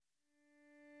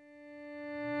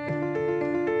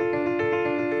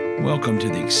Welcome to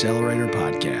the Accelerator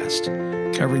Podcast,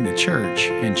 covering the church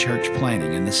and church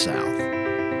planting in the South.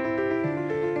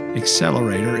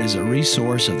 Accelerator is a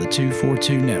resource of the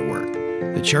 242 Network,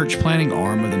 the church planting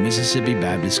arm of the Mississippi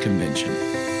Baptist Convention.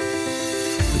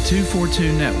 The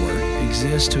 242 Network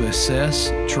exists to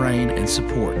assess, train, and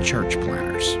support church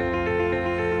planners.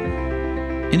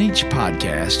 In each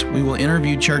podcast, we will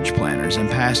interview church planners and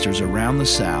pastors around the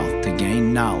South to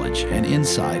gain knowledge and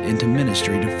insight into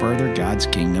ministry to further God's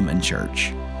kingdom and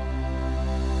church.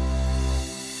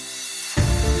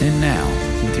 And now,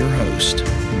 with your host,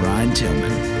 Brian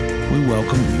Tillman, we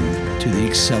welcome you to the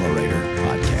Accelerator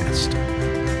Podcast.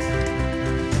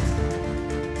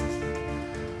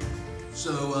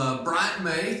 So, Brian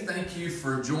May, thank you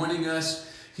for joining us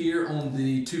here on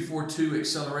the 242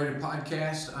 Accelerator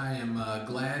Podcast. I am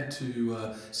glad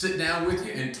to sit down with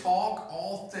you and talk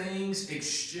all things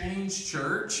Exchange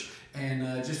Church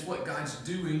and just what God's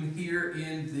doing here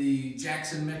in the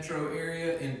Jackson metro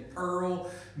area in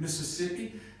Pearl,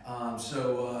 Mississippi.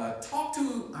 So talk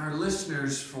to our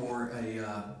listeners for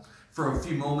a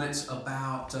few moments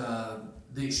about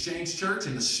the Exchange Church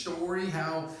and the story,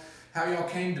 how y'all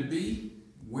came to be,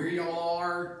 where y'all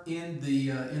are in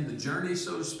the journey,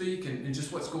 so to speak, and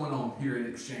just what's going on here at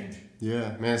Exchange.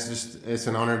 Yeah, man, it's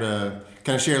an honor to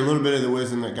kind of share a little bit of the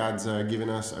wisdom that God's given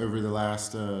us over the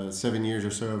last 7 years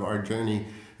or so of our journey.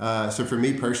 So for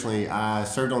me personally, I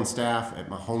served on staff at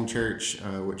my home church,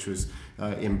 which was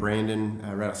in Brandon,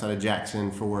 right outside of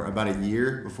Jackson, for about a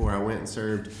year before I went and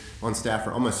served on staff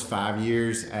for almost 5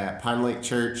 years at Pine Lake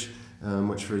Church,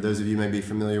 which for those of you may be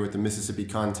familiar with the Mississippi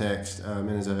context, and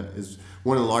is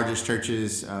one of the largest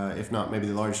churches, if not maybe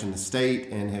the largest in the state,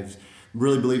 and have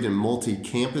really believed in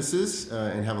multi-campuses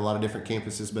and have a lot of different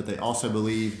campuses, but they also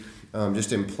believe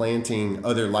just in planting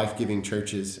other life-giving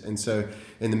churches. And so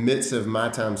in the midst of my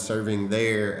time serving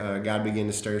there, God began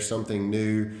to stir something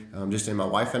new just in my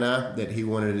wife and I, that he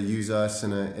wanted to use us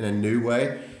in a new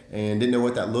way. And didn't know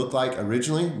what that looked like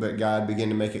originally, but God began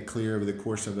to make it clear over the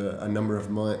course of a number of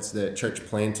months that church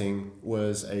planting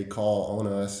was a call on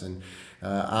us. And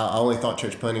I only thought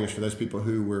church planting was for those people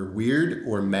who were weird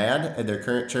or mad at their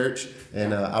current church,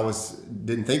 and I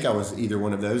didn't think I was either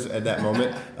one of those at that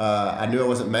moment. I knew I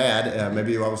wasn't mad.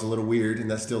 Maybe I was a little weird,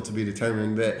 and that's still to be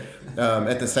determined. But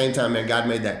at the same time, man, God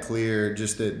made that clear,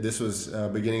 just that this was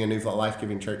beginning a new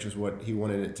life-giving church is what he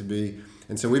wanted it to be.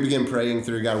 And so we began praying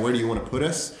through, God, where do you want to put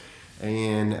us?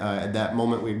 And at that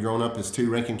moment, we had grown up as two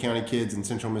Rankin County kids in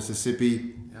central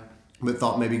Mississippi, but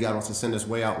thought maybe God wants to send us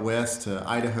way out west to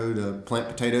Idaho to plant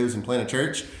potatoes and plant a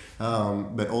church.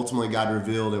 But ultimately, God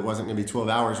revealed it wasn't going to be 12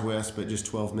 hours west, but just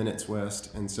 12 minutes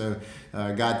west. And so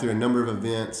God, through a number of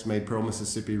events, made Pearl,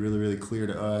 Mississippi really, really clear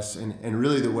to us. And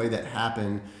really the way that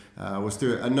happened was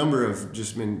through a number of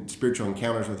just spiritual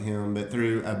encounters with him, but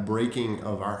through a breaking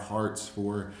of our hearts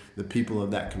for the people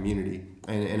of that community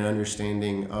and an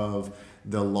understanding of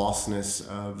the lostness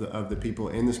of the people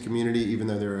in this community, even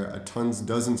though there are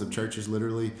dozens of churches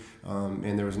literally,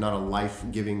 and there was not a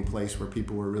life-giving place where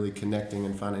people were really connecting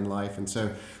and finding life. And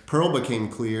so Pearl became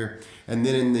clear. And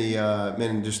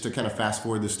then just to kind of fast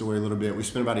forward the story a little bit, we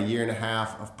spent about a year and a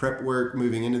half of prep work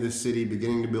moving into this city,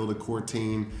 beginning to build a core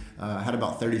team. Had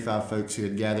about 35 folks who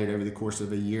had gathered over the course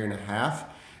of a year and a half.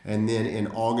 And then in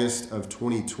August of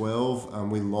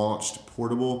 2012, we launched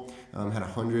Portable, had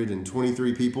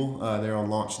 123 people there on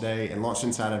launch day, and launched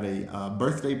inside of a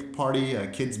birthday party, a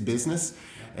kid's business,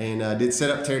 and did set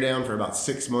up, tear down for about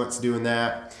 6 months doing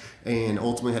that, and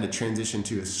ultimately had to transition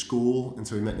to a school. And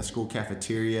so we met in a school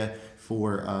cafeteria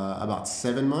for about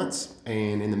 7 months,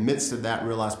 and in the midst of that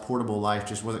realized portable life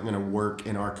just wasn't going to work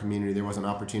in our community. There was an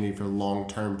opportunity for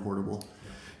long-term portable.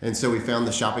 And so we found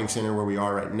the shopping center where we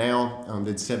are right now,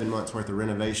 did 7 months worth of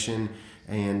renovation,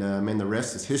 and the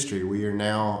rest is history. We are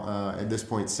now, at this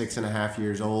point, 6.5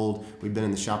 years old. We've been in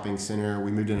the shopping center.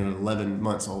 We moved in at 11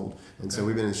 months old. And so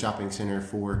we've been in the shopping center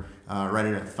for right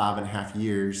at 5.5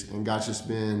 years. And God's just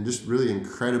been really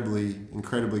incredibly,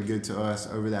 incredibly good to us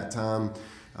over that time.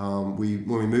 When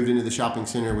we moved into the shopping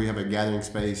center, we have a gathering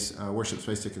space, worship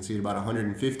space to concede about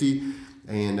 150.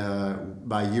 And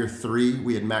by year 3,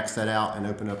 we had maxed that out and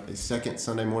opened up a second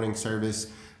Sunday morning service.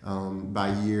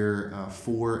 By year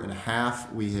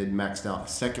 4.5, we had maxed out a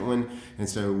second one. And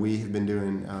so we have been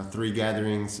doing 3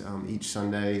 gatherings each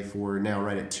Sunday for now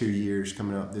right at 2 years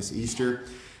coming up this Easter.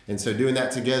 And so doing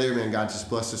that together, man, God just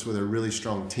blessed us with a really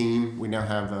strong team. We now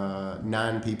have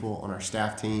 9 people on our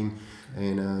staff team.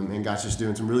 And God's just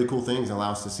doing some really cool things,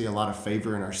 allow us to see a lot of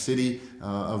favor in our city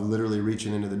of literally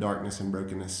reaching into the darkness and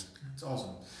brokenness.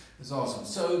 It's awesome.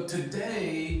 So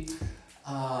today,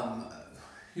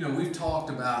 We've talked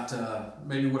about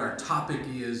maybe what our topic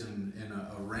is and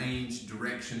a range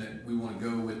direction that we want to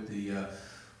go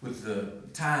with the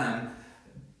time.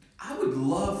 I would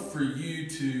love for you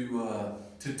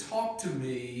to talk to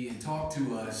me and talk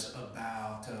to us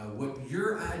about what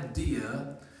your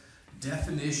idea,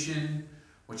 definition,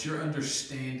 what your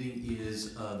understanding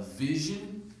is of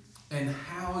vision, and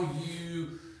how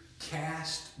you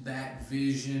cast that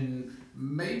vision,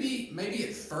 maybe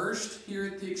at first here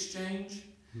at the Exchange,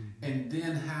 and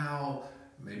then how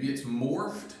maybe it's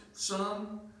morphed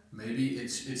some, maybe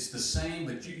it's the same,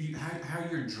 but how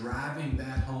you're driving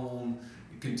that home,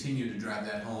 continue to drive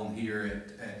that home here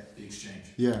at the Exchange.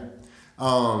 Yeah.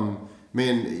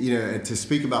 To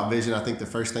speak about vision, I think the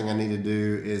first thing I need to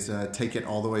do is take it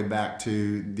all the way back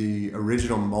to the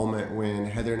original moment when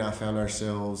Heather and I found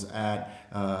ourselves at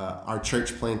our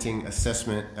church planting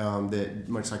assessment that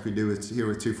much like we do here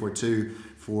with 242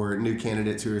 for new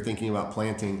candidates who are thinking about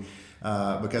planting.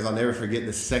 Because I'll never forget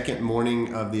the second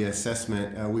morning of the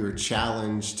assessment, we were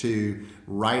challenged to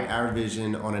write our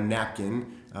vision on a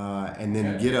napkin and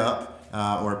then get up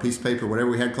or a piece of paper, whatever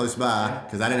we had close by,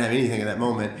 because I didn't have anything at that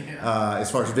moment as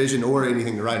far as vision or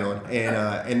anything to write on.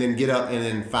 And then get up, and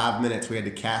in 5 minutes we had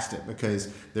to cast it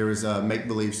because there was a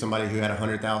make-believe somebody who had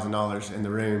 $100,000 in the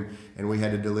room, and we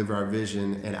had to deliver our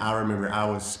vision. And I remember I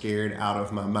was scared out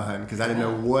of my mind because I didn't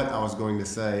know what I was going to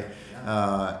say.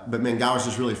 But man, God was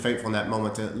just really faithful in that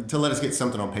moment to let us get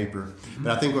something on paper.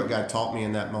 But I think what God taught me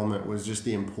in that moment was just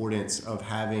the importance of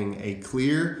having a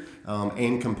clear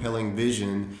and compelling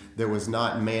vision that was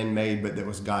not man-made, but that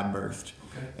was God-birthed.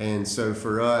 Okay. And so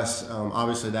for us,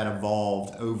 obviously that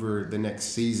evolved over the next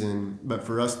season. But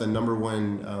for us, the number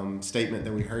one statement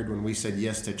that we heard when we said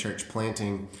yes to church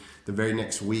planting, the very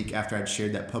next week after I'd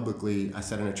shared that publicly, I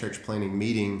sat in a church planting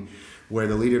meeting where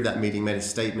the leader of that meeting made a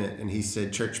statement, and he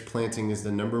said, church planting is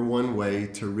the number one way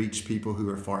to reach people who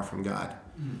are far from God.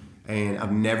 And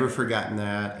I've never forgotten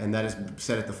that, and that is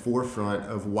set at the forefront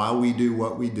of why we do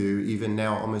what we do, even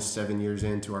now almost 7 years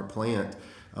into our plant,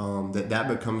 that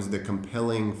becomes the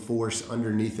compelling force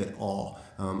underneath it all.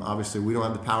 Obviously, we don't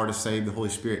have the power to save, the Holy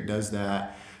Spirit does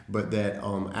that, but that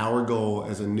our goal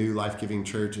as a new life-giving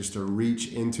church is to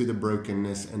reach into the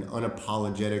brokenness and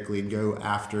unapologetically go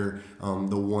after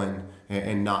the one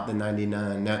and not the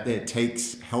 99. Not that it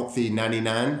takes healthy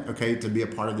 99, okay, to be a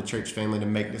part of the church family, to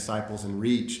make disciples and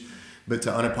reach, but to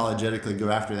unapologetically go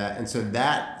after that. And so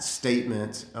that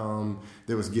statement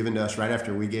that was given to us right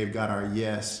after we gave God our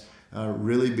yes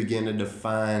really began to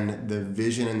define the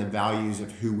vision and the values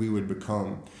of who we would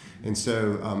become. And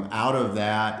so out of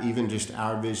that, even just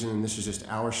our vision, and this is just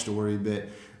our story, but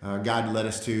God led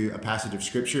us to a passage of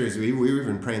Scripture as we were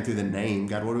even praying through the name.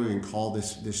 God, what do we even call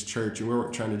this church? And we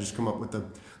weren't trying to just come up with the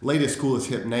latest, coolest,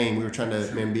 hip name. We were trying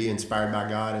to be inspired by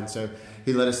God. And so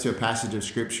He led us to a passage of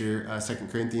Scripture, 2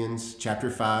 Corinthians chapter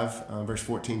 5, verse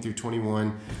 14 through 21.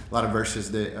 A lot of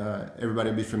verses that everybody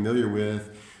will be familiar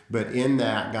with. But in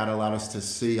that, God allowed us to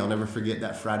see, I'll never forget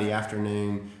that Friday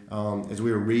afternoon as we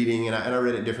were reading, and I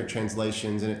read it different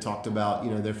translations, and it talked about,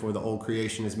 therefore the old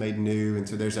creation is made new, and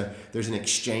so there's an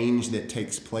exchange that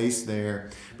takes place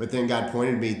there. But then God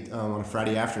pointed me on a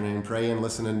Friday afternoon, praying,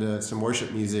 listening to some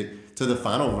worship music, to the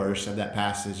final verse of that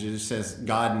passage. It just says,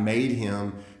 God made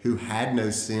him who had no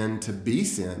sin to be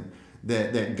sin.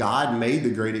 That God made the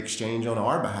great exchange on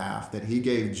our behalf, that He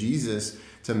gave Jesus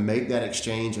to make that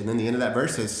exchange. And then the end of that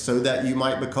verse says, so that you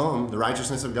might become the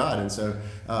righteousness of God. And so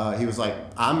He was like,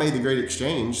 I made the great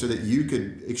exchange so that you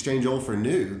could exchange old for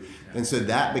new. And so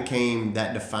that became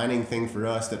that defining thing for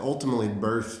us that ultimately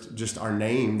birthed just our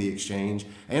name, The Exchange,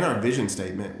 and our vision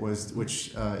statement,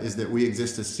 which is that we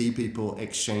exist to see people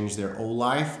exchange their old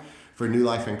life for new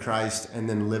life in Christ and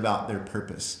then live out their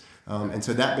purpose. And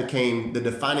so that became the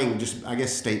defining,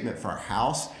 statement for our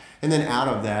house. And then out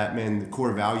of that, the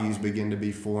core values begin to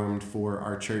be formed for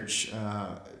our church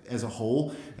as a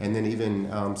whole, and then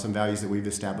even some values that we've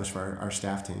established for our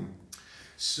staff team.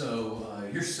 So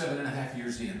you're 7.5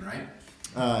 years in, right?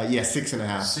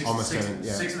 6.5, almost 7.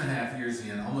 Yeah. 6.5 years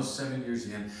in, almost 7 years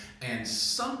in, and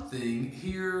something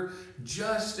here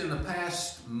just in the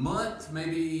past month,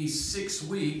 maybe 6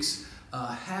 weeks,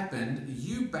 happened.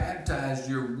 You baptized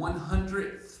your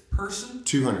 100th person?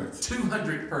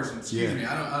 200th person. Excuse me.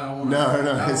 I don't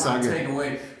want to take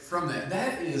away from that.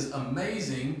 That is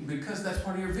amazing because that's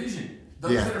part of your vision.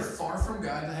 Those that are far from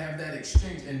God to have that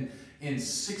exchange. And in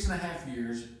 6.5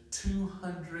 years,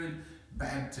 200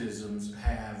 baptisms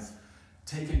have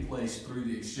taken place through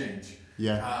the exchange.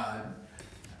 Yeah.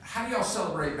 How do y'all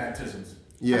celebrate baptisms?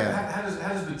 Yeah. How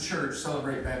does the church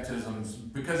celebrate baptisms?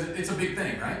 Because it's a big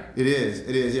thing, right? It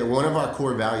is. Yeah. One of our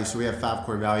core values, so we have 5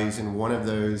 core values, and one of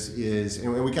those is,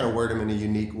 and we kind of word them in a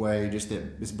unique way, just that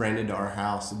it's branded to our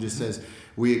house. It just says,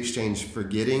 we exchange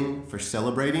forgetting for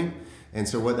celebrating. And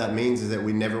so what that means is that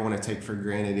we never want to take for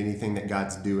granted anything that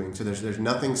God's doing. So there's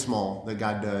nothing small that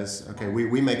God does. Okay,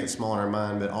 we make it small in our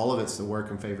mind, but all of it's the work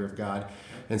in favor of God.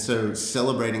 And so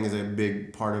celebrating is a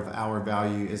big part of our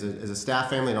value as a staff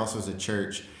family and also as a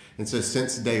church. And so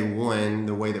since day one,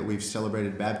 the way that we've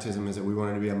celebrated baptism is that we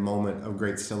want it to be a moment of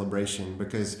great celebration,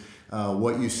 because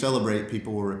what you celebrate,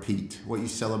 people will repeat. What you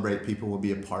celebrate, people will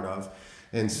be a part of.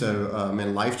 And so,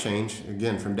 and life change,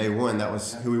 again, from day one, that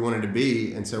was who we wanted to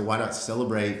be. And so why not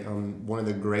celebrate one of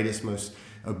the greatest, most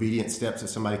obedient steps that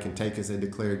somebody can take as they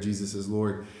declare Jesus as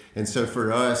Lord. And so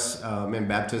for us,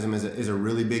 baptism is a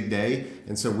really big day.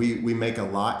 And so we make a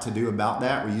lot to do about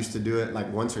that. We used to do it like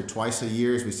once or twice a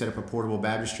year as we set up a portable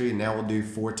baptistry, and now we'll do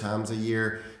 4 times a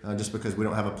year just because we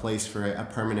don't have a place for a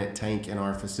permanent tank in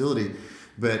our facility.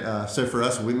 But so for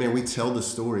us, we tell the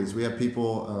stories. We have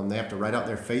people, they have to write out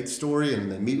their faith story,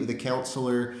 and they meet with a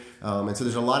counselor. And so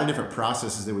there's a lot of different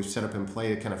processes that we've set up in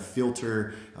play to kind of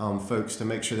filter folks to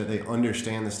make sure that they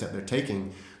understand the step they're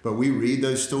taking. But we read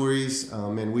those stories,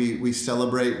 and we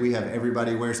celebrate. We have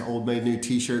everybody wears Old Made New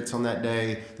t-shirts on that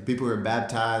day. The people who are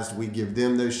baptized, we give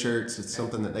them those shirts. It's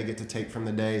something that they get to take from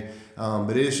the day.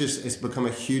 But it's become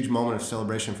a huge moment of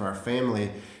celebration for our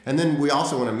family. And then we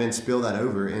also want to spill that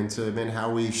over into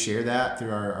how we share that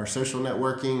through our social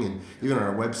networking and even on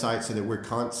our website, so that we're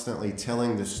constantly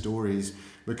telling the stories.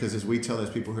 Because as we tell those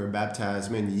people who are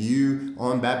baptized, you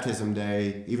on baptism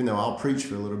day, even though I'll preach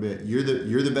for a little bit, you're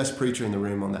the best preacher in the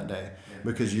room on that day. Yeah.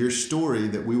 Because your story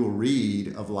that we will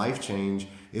read of life change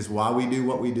is why we do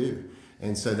what we do.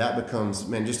 And so that becomes,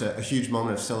 just a huge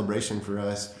moment of celebration for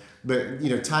us. But,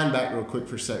 tying back real quick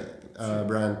for a second,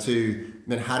 Brian, to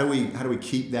how do we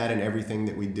keep that in everything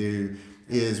that we do,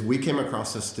 is we came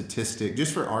across a statistic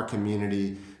just for our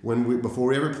community before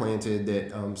we ever planted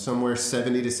that somewhere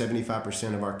 70 to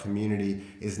 75% of our community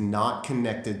is not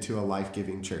connected to a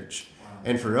life-giving church. Wow.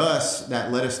 And for us,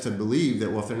 that led us to believe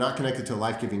that, if they're not connected to a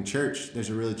life-giving church, there's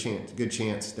a really good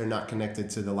chance they're not connected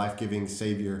to the life-giving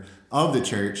Savior of the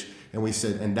church. And we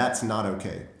said, and that's not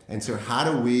okay. And so how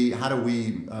do we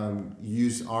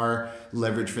use our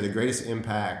leverage for the greatest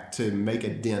impact to make a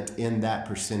dent in that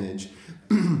percentage?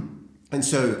 And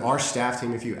so our staff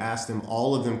team, if you ask them,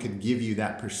 all of them could give you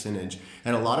that percentage.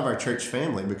 And a lot of our church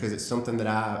family, because it's something that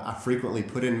I frequently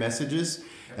put in messages.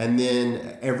 And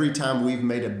then every time we've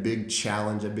made a big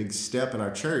challenge, a big step in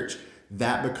our church,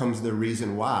 that becomes the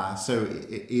reason why. So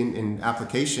in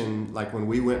application, like when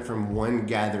we went from one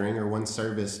gathering or one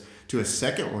service to a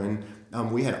second one,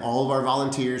 we had all of our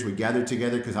volunteers. We gathered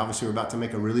together because obviously we're about to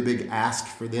make a really big ask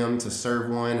for them to serve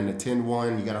one and attend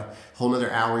one. You got a whole nother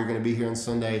hour you're going to be here on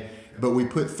Sunday. But we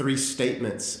put 3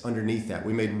 statements underneath that.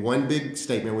 We made one big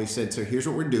statement. We said, so here's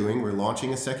what we're doing. We're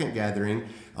launching a second gathering,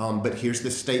 but here's the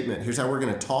statement. Here's how we're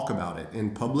going to talk about it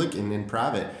in public and in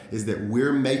private, is that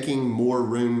we're making more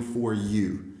room for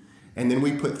you. And then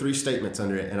we put 3 statements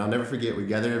under it. And I'll never forget, we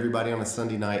gathered everybody on a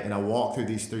Sunday night, and I walked through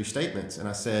these 3 statements. And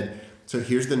I said, so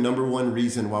here's the number one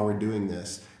reason why we're doing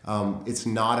this. It's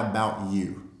not about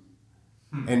you.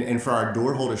 And for our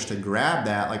door holders to grab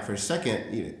that, like for a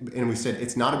second, and we said,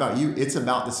 it's not about you, it's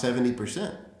about the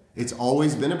 70%. It's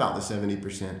always been about the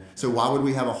 70%. So why would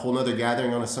we have a whole nother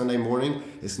gathering on a Sunday morning?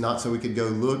 It's not so we could go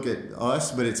look at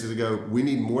us, but it's to go, we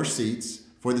need more seats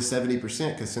for the 70%,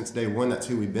 because since day one, that's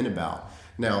who we've been about.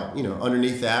 Now,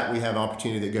 underneath that, we have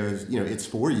opportunity that goes, it's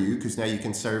for you, because now you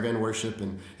can serve and worship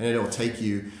and it'll take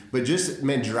you. But just,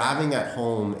 driving that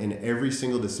home in every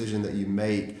single decision that you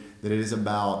make, that it is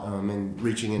about and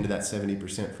reaching into that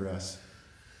 70% for us.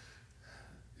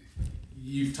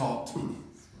 You've talked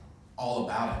all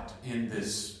about it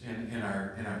in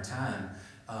our time,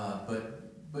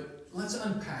 but let's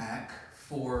unpack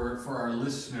for our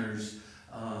listeners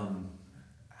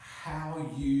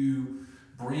how you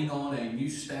bring on a new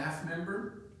staff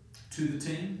member to the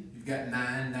team. You've got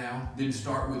 9 now. Didn't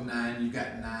start with 9. You've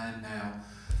got 9 now.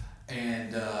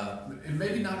 And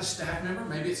maybe not a staff member,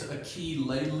 maybe it's a key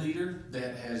lay leader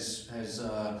that has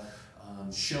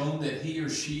shown that he or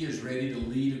she is ready to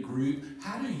lead a group.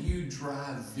 How do you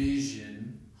drive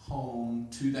vision home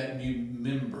to that new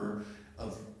member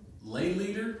of lay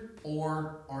leader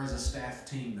or as a staff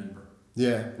team member?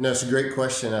 Yeah, no, it's a great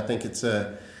question. I think it's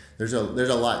there's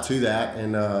a lot to that,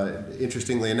 and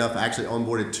interestingly enough, I actually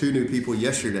onboarded 2 new people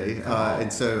yesterday,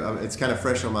 and so it's kind of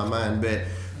fresh on my mind. But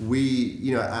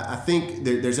I think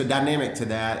there's a dynamic to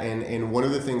that, and one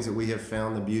of the things that we have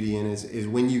found the beauty in is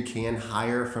when you can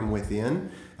hire from within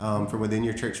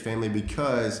your church family,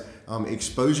 because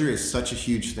exposure is such a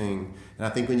huge thing. And I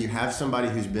think when you have somebody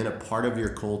who's been a part of your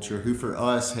culture, who for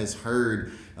us has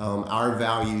heard our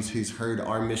values, who's heard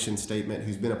our mission statement,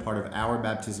 who's been a part of our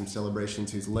baptism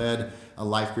celebrations, who's led a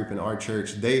life group in our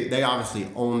church, they obviously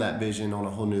own that vision on a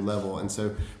whole new level. And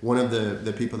so one of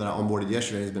the people that I onboarded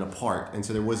yesterday has been a part. And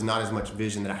so there was not as much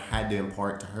vision that I had to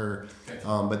impart to her.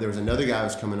 But there was another guy who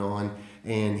was coming on,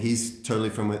 and he's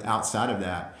totally from outside of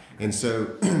that. And so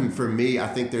for me, I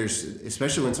think there's,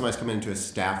 especially when somebody's coming into a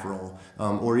staff role,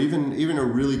 or even a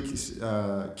really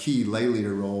key lay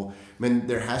leader role, I mean,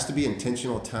 there has to be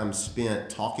intentional time spent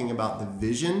talking about the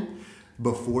vision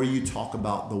before you talk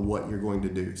about the what you're going to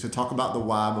do. So talk about the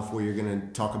why before you're going to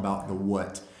talk about the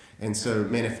what. And so,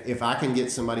 man, if I can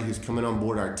get somebody who's coming on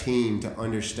board our team to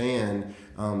understand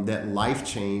that life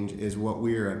change is what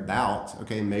we're about,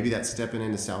 okay, maybe that's stepping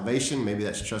into salvation, maybe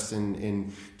that's trusting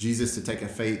in Jesus to take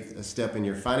a step in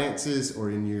your finances or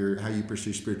in how you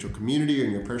pursue spiritual community or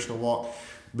in your personal walk.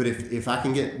 But if I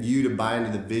can get you to buy into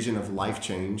the vision of life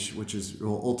change, which is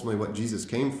ultimately what Jesus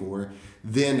came for,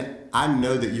 then I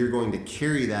know that you're going to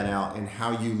carry that out in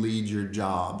how you lead your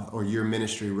job or your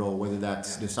ministry role, whether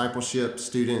that's discipleship,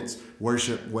 students,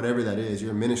 worship, whatever that is,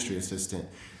 you're a ministry assistant.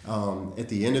 At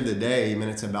the end of the day, man,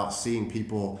 it's about seeing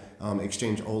people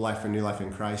exchange old life for new life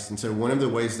in Christ. And so one of the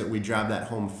ways that we drive that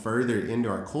home further into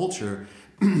our culture,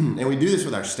 and we do this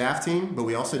with our staff team, but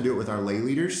we also do it with our lay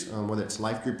leaders, whether it's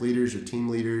life group leaders or team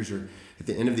leaders, or at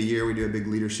the end of the year, we do a big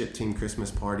leadership team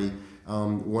Christmas party.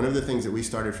 One of the things that we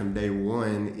started from day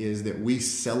one is that we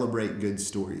celebrate good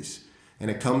stories.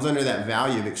 And it comes under that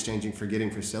value of exchanging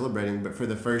forgetting for celebrating. But for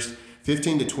the first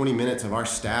 15 to 20 minutes of our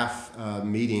staff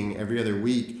meeting every other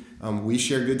week, we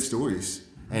share good stories.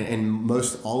 And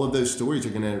most all of those stories are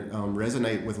going to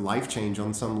resonate with life change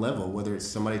on some level, whether it's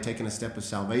somebody taking a step of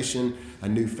salvation, a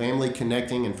new family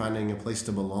connecting and finding a place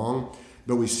to belong.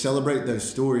 But we celebrate those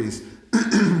stories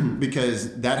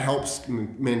because that helps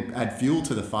add fuel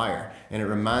to the fire, and it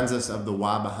reminds us of the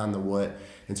why behind the what.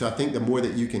 And so I think the more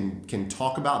that you can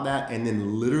talk about that and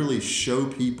then literally show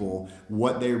people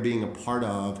what they're being a part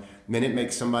of, then it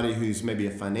makes somebody who's maybe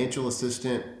a financial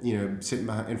assistant, sitting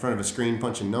in front of a screen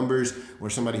punching numbers, or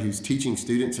somebody who's teaching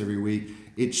students every week,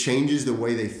 it changes the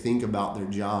way they think about their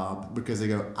job, because they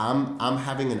go, I'm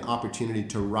having an opportunity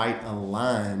to write a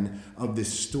line of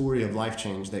this story of life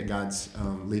change that God's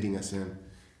leading us in.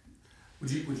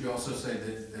 Would you also say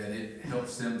that it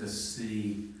helps them to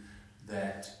see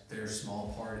that their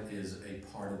small part is a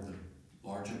part of the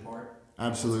larger part?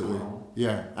 Absolutely.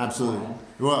 Yeah, absolutely.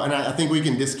 Well, and I think we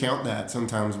can discount that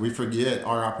sometimes. We forget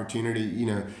our opportunity,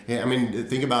 I mean,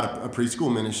 think about a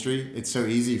preschool ministry. It's so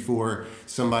easy for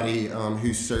somebody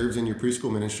who serves in your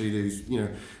preschool ministry to,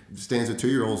 stands with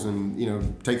 2-year-olds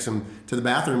and, takes them to the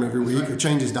bathroom every week or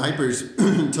changes diapers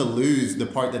to lose the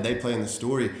part that they play in the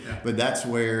story. Yeah. But that's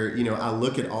where, I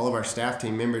look at all of our staff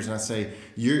team members and I say,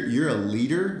 you're a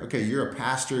leader. Okay, you're a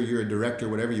pastor, you're a director,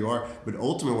 whatever you are. But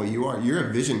ultimately what you are, you're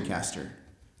a vision caster.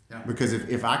 Yeah. Because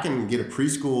if I can get a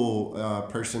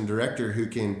preschool director who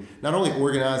can not only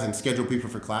organize and schedule people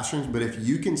for classrooms, but if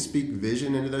you can speak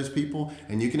vision into those people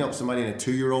and you can help somebody in a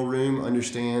 2-year-old room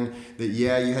understand that,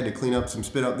 yeah, you had to clean up some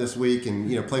spit up this week and,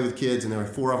 play with kids and there were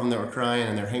 4 of them that were crying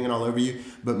and they're hanging all over you,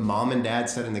 but mom and dad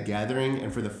sat in the gathering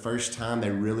and for the first time they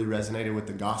really resonated with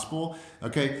the gospel,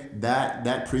 okay, that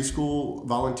preschool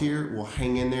volunteer will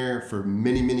hang in there for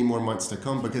many, many more months to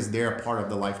come because they're a part of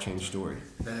the life change story.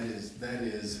 That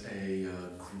is a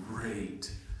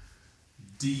great,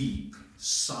 deep,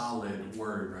 solid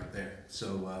word right there.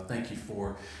 So thank you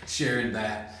for sharing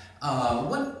that.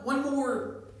 One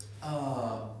more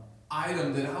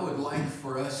item that I would like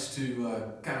for us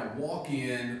to kind of walk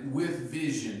in with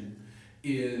vision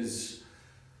is,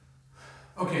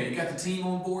 okay, you got the team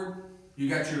on board, you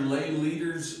got your lay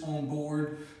leaders on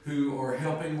board who are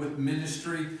helping with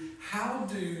ministry. How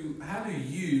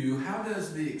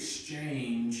does the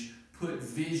exchange put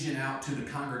vision out to the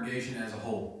congregation as a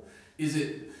whole? Is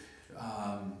it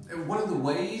one of the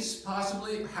ways,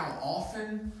 possibly? How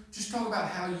often? Just talk about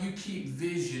how you keep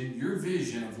your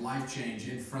vision of life change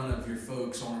in front of your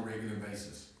folks on a regular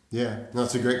basis. Yeah, no,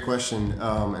 it's a great question,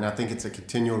 and I think it's a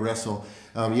continual wrestle.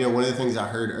 One of the things I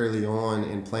heard early on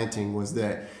in planting was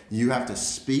that you have to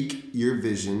speak your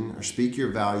vision or speak your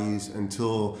values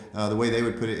until, the way they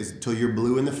would put it is until you're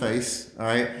blue in the face, all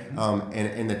right?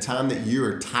 And the time that you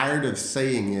are tired of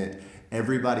saying it,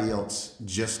 everybody else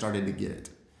just started to get it.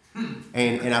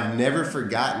 And I've never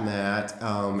forgotten that,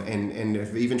 and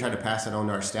I've even tried to pass it on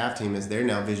to our staff team as they're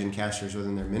now vision casters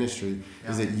within their ministry,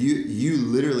 is that you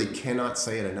literally cannot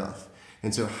say it enough.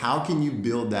 And so how can you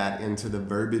build that into the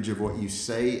verbiage of what you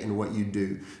say and what you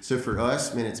do? So for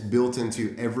us, man, it's built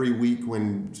into every week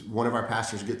when one of our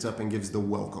pastors gets up and gives the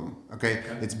welcome, okay?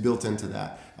 It's built into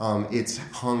that. It's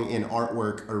hung in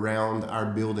artwork around our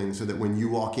building so that when you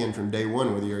walk in from day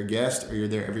one, whether you're a guest or you're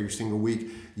there every single week,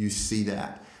 you see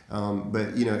that.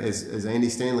 But, you know, as Andy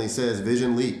Stanley says,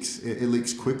 vision leaks. It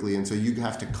leaks quickly, and so you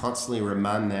have to constantly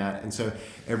remind that. And so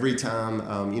every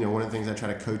time, you know, one of the things I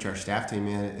try to coach our staff team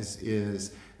in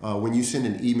is when you send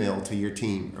an email to your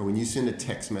team or when you send a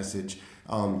text message,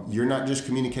 you're not just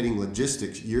communicating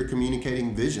logistics, you're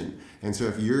communicating vision. And so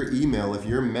if your email, if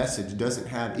your message doesn't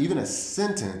have even a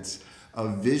sentence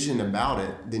of vision about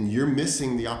it, then you're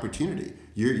missing the opportunity.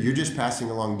 You're just passing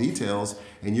along details,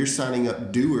 and you're signing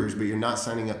up doers, but you're not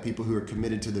signing up people who are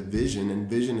committed to the vision. And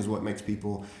vision is what makes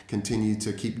people continue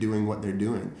to keep doing what they're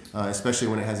doing, especially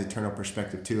when it has eternal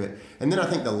perspective to it. And then I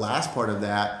think the last part of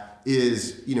that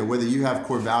is, you know, whether you have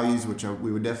core values, which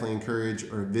we would definitely encourage,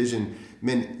 or vision,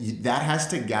 that has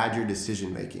to guide your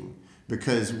decision making.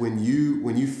 Because when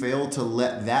you fail to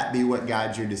let that be what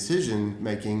guides your decision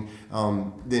making,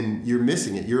 then you're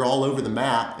missing it. You're all over the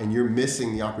map, and you're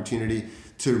missing the opportunity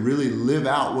to really live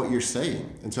out what you're saying.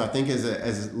 And so I think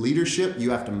as leadership,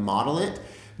 you have to model it.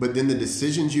 But then the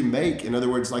decisions you make, in other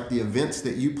words, like the events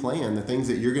that you plan, the things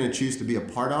that you're going to choose to be a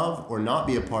part of or not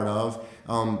be a part of,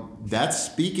 that's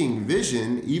speaking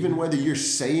vision, even whether you're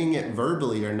saying it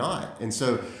verbally or not. And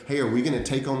so, hey, are we going to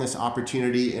take on this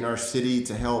opportunity in our city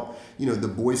to help, you know, the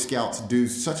Boy Scouts do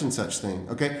such and such thing?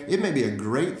 Okay, it may be a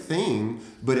great thing,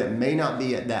 but it may not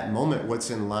be at that moment what's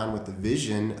in line with the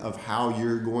vision of how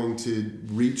you're going to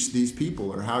reach these people,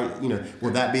 or how, you know,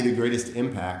 will that be the greatest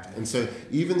impact? And so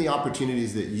even the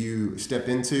opportunities that you step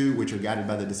into, which are guided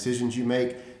by the decisions you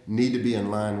make, need to be in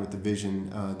line with the vision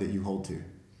that you hold to.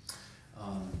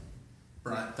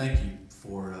 Brian, thank you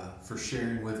for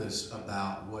sharing with us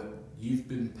about what you've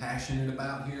been passionate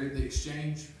about here at the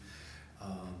Exchange.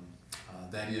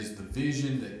 That is the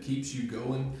vision that keeps you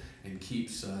going and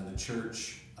keeps the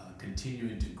church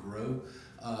continuing to grow.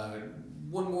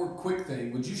 One more quick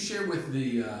thing: would you share with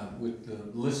the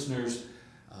listeners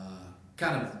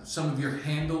kind of some of your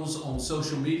handles on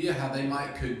social media, how they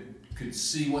could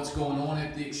see what's going on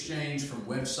at the Exchange, from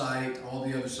website, all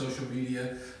the other social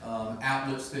media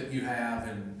outlets that you have,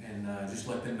 and just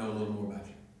let them know a little more about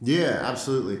you? Yeah,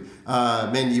 absolutely.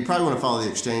 Man, you probably want to follow the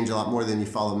Exchange a lot more than you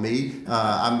follow me.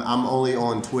 I'm only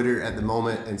on Twitter at the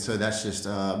moment, and so that's just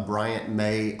Bryant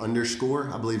May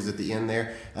 _ I believe is at the end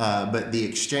there. But the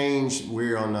Exchange,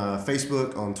 we're on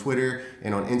Facebook, on Twitter,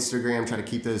 and on Instagram. Try to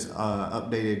keep those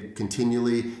updated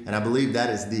continually, and I believe that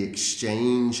is the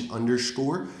Exchange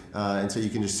 _ and so you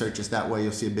can just search us that way.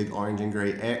 You'll see a big orange and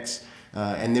gray X.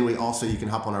 And then you can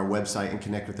hop on our website and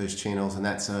connect with those channels, and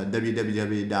that's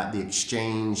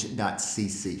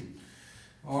www.theexchange.cc.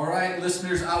 All right,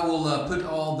 listeners, I will put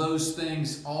all those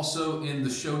things also in the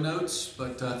show notes.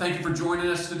 But thank you for joining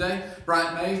us today.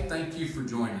 Bryant May, thank you for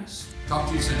joining us. Talk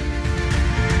to you soon.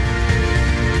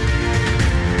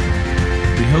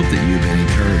 We hope that you have been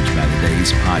encouraged by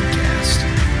today's podcast.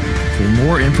 For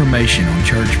more information on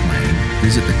church planting,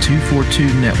 visit the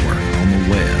 242 Network on the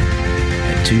web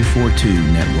at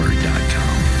 242network.com.